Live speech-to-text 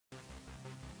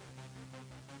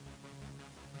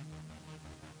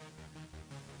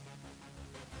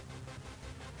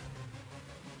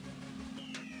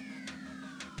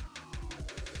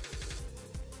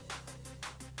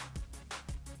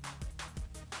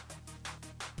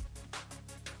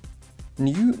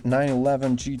New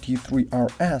 911 GT3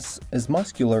 RS is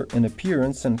muscular in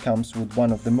appearance and comes with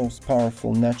one of the most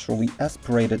powerful naturally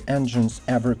aspirated engines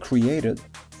ever created.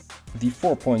 The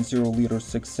 4.0-liter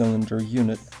six-cylinder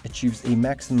unit achieves a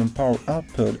maximum power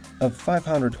output of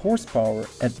 500 horsepower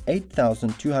at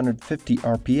 8,250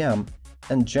 RPM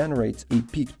and generates a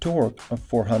peak torque of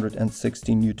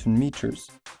 460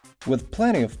 Nm. With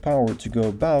plenty of power to go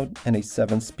about and a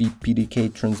 7-speed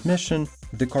PDK transmission,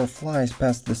 the car flies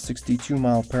past the 62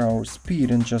 mph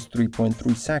speed in just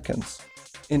 3.3 seconds.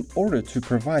 In order to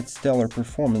provide stellar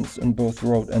performance on both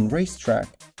road and racetrack,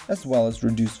 as well as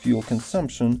reduce fuel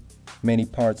consumption, many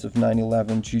parts of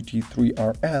 911 GT3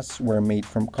 RS were made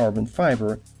from carbon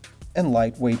fiber and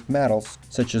lightweight metals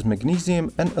such as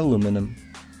magnesium and aluminum.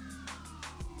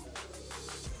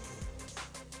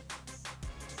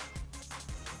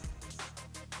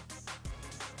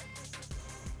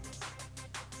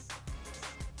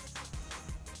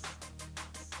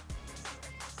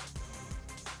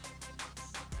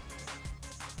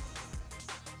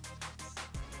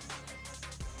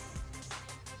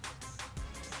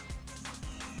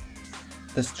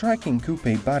 The striking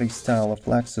coupe body style of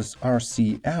Lexus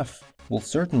RC F will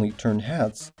certainly turn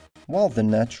heads, while the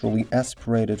naturally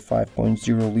aspirated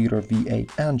 5.0-liter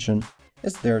V8 engine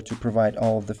is there to provide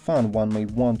all of the fun one may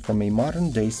want from a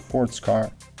modern-day sports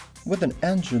car. With an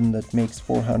engine that makes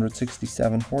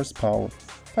 467 horsepower,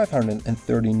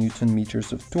 530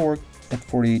 Nm of torque at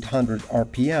 4,800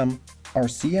 RPM,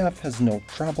 RCF has no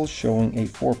trouble showing a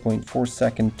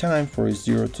 4.4-second time for a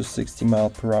 0 to 60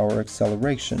 mph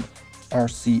acceleration.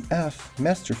 RCF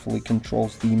masterfully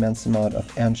controls the immense amount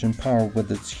of engine power with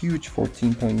its huge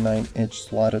 14.9-inch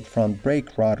slotted front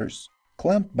brake rotors,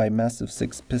 clamped by massive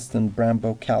 6-piston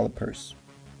Brembo calipers.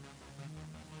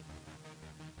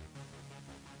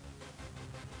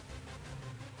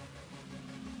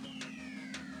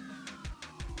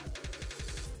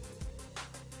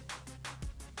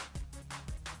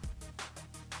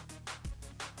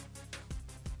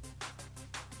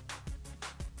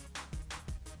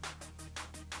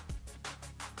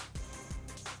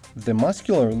 The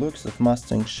muscular looks of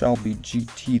Mustang Shelby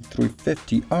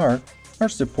GT3 are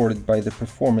supported by the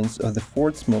performance of the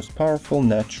Ford's most powerful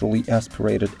naturally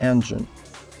aspirated engine.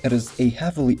 It is a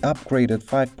heavily upgraded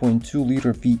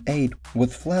 5.2-liter V8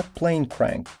 with flat plane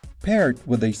crank. Paired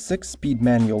with a 6-speed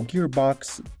manual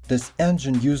gearbox, this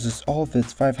engine uses all of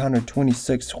its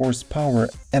 526 horsepower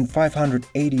and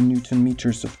 580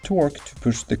 Nm of torque to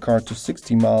push the car to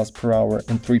 60 mph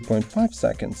in 3.5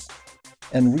 seconds.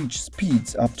 And reach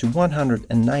speeds up to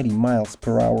 190 mph.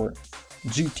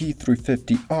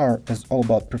 GT350R is all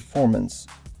about performance,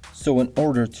 so in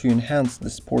order to enhance the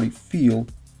sporty feel,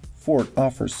 Ford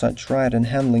offers such ride and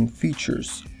handling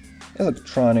features: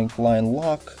 electronic line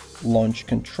lock, launch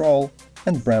control,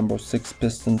 and Brembo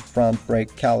 6-piston front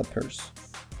brake calipers.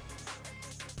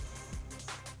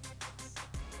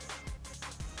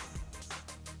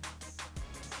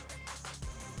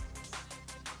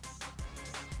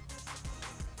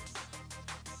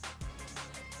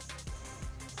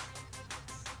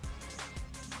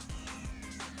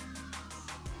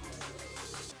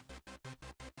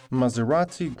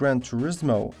 Maserati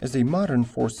GranTurismo is a modern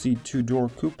 4-seat 2-door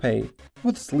coupe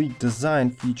with sleek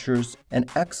design features and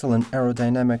excellent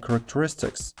aerodynamic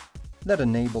characteristics that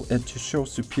enable it to show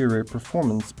superior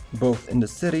performance both in the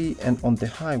city and on the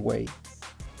highway.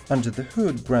 Under the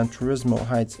hood, GranTurismo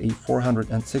hides a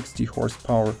 460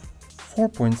 horsepower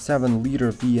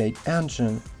 4.7-liter V8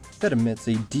 engine that emits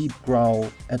a deep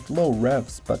growl at low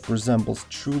revs but resembles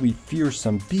truly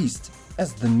fearsome beast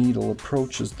as the needle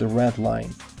approaches the red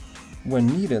line. When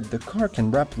needed, the car can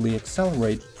rapidly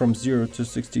accelerate from 0 to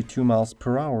 62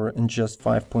 mph in just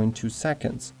 5.2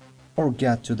 seconds, or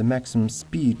get to the maximum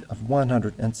speed of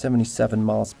 177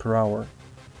 mph.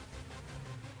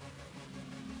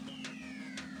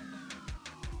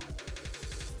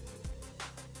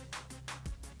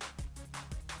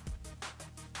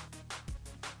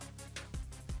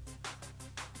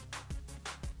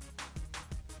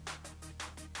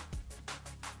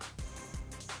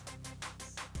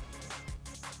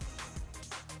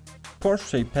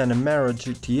 Porsche Panamera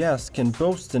GTS can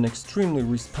boast an extremely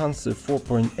responsive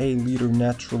 4.8-liter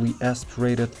naturally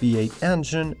aspirated V8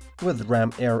 engine with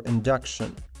ram air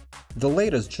induction. The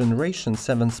latest generation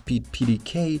 7-speed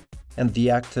PDK and the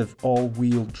active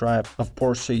all-wheel drive of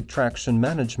Porsche Traction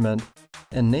Management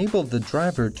enable the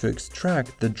driver to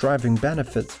extract the driving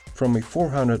benefits from a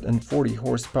 440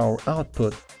 horsepower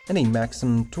output and a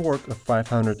maximum torque of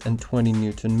 520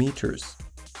 Nm.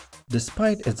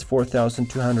 Despite its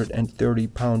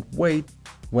 4,230-pound weight,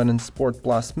 when in Sport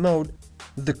Plus mode,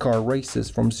 The car races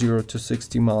from 0 to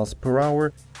 60 miles per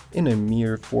hour in a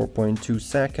mere 4.2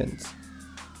 seconds.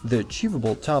 The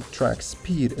achievable top track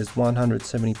speed is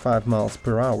 175 miles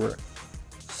per hour.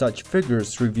 Such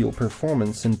figures reveal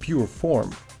performance in pure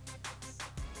form.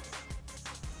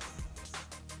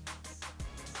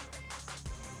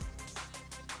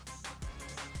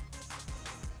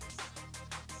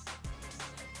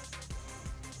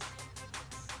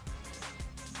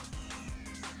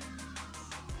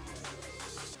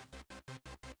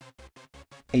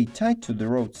 A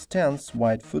tight-to-the-road stance,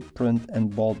 wide footprint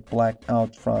and bold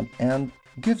blacked-out front end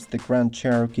gives the Grand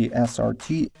Cherokee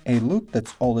SRT a look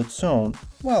that's all its own,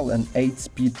 while an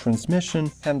 8-speed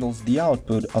transmission handles the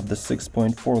output of the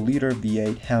 6.4-liter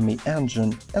V8 Hemi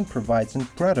engine and provides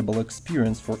incredible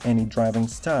experience for any driving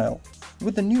style.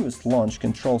 With the newest launch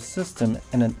control system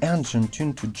and an engine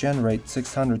tuned to generate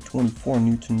 624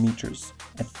 Nm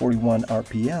at 41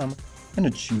 RPM, and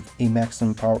achieve a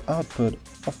maximum power output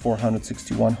of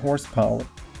 461 horsepower.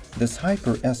 This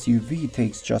hyper SUV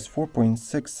takes just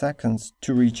 4.6 seconds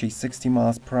to reach a 60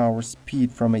 miles per hour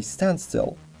speed from a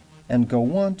standstill and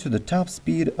go on to the top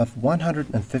speed of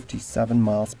 157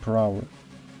 miles per hour.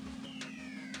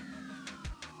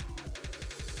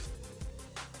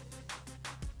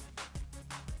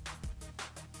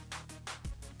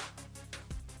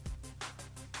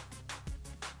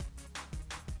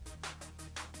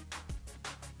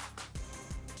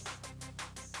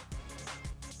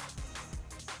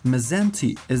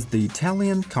 Mazzanti is the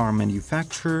Italian car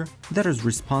manufacturer that is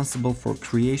responsible for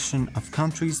creation of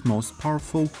country's most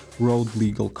powerful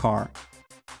road-legal car.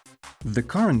 The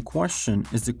car in question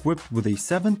is equipped with a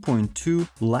 7.2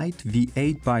 light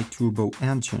V8 bi-turbo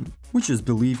engine, which is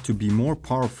believed to be more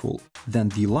powerful than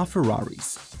the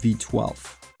LaFerrari's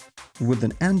V12. With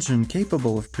an engine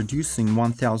capable of producing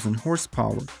 1000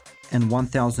 horsepower and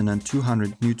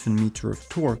 1,200 Nm of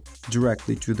torque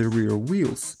directly to the rear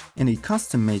wheels, and a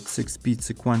custom-made 6-speed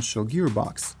sequential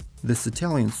gearbox, this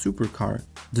Italian supercar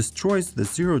destroys the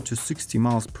 0 to 60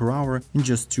 miles per hour in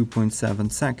just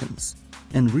 2.7 seconds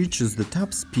and reaches the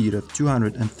top speed of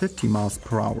 250 miles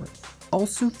per hour,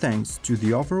 also thanks to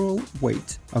the overall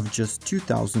weight of just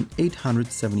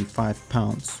 2,875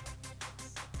 pounds.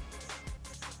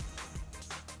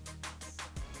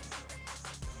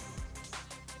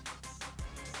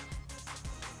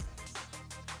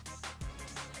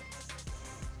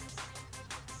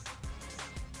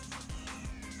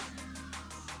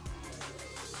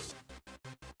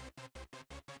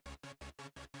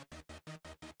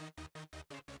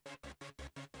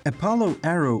 Apollo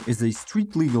Aero is a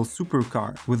street-legal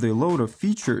supercar with a load of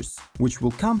features which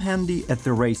will come handy at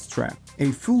the racetrack.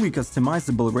 A fully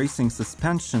customizable racing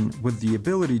suspension with the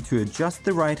ability to adjust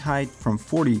the ride height from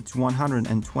 40 to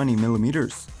 120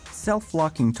 mm,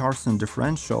 self-locking torsion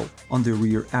differential on the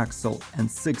rear axle and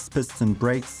 6-piston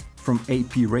brakes from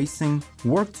AP Racing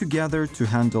work together to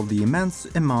handle the immense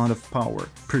amount of power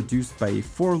produced by a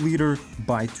 4-liter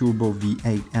bi-turbo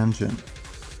V8 engine.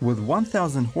 With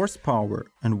 1000 horsepower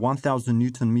and 1000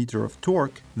 Nm of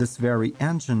torque, this very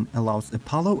engine allows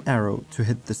Apollo Aero to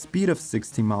hit the speed of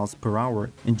 60 miles per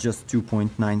hour in just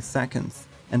 2.9 seconds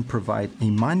and provide a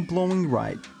mind-blowing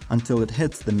ride until it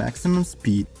hits the maximum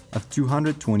speed of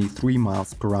 223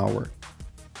 miles per hour.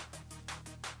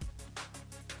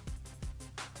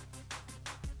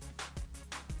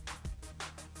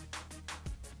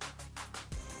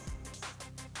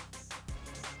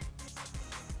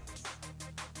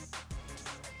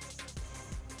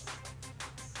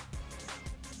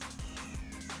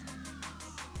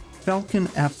 Falcon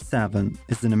F7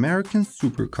 is an American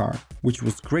supercar which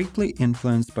was greatly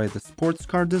influenced by the sports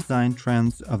car design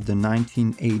trends of the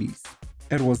 1980s.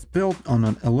 It was built on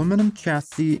an aluminum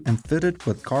chassis and fitted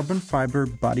with carbon fiber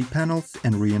body panels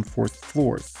and reinforced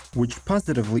floors, which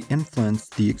positively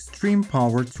influenced the extreme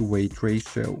power-to-weight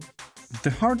ratio.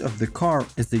 The heart of the car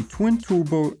is a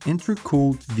twin-turbo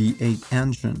intercooled V8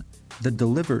 engine that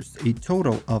delivers a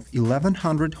total of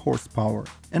 1100 horsepower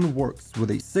and works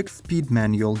with a 6-speed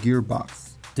manual gearbox.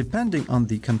 Depending on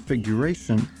the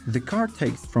configuration, the car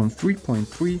takes from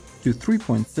 3.3 to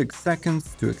 3.6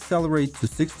 seconds to accelerate to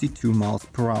 62 miles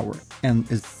per hour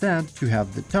and is said to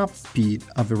have the top speed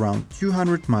of around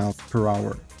 200 miles per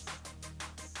hour.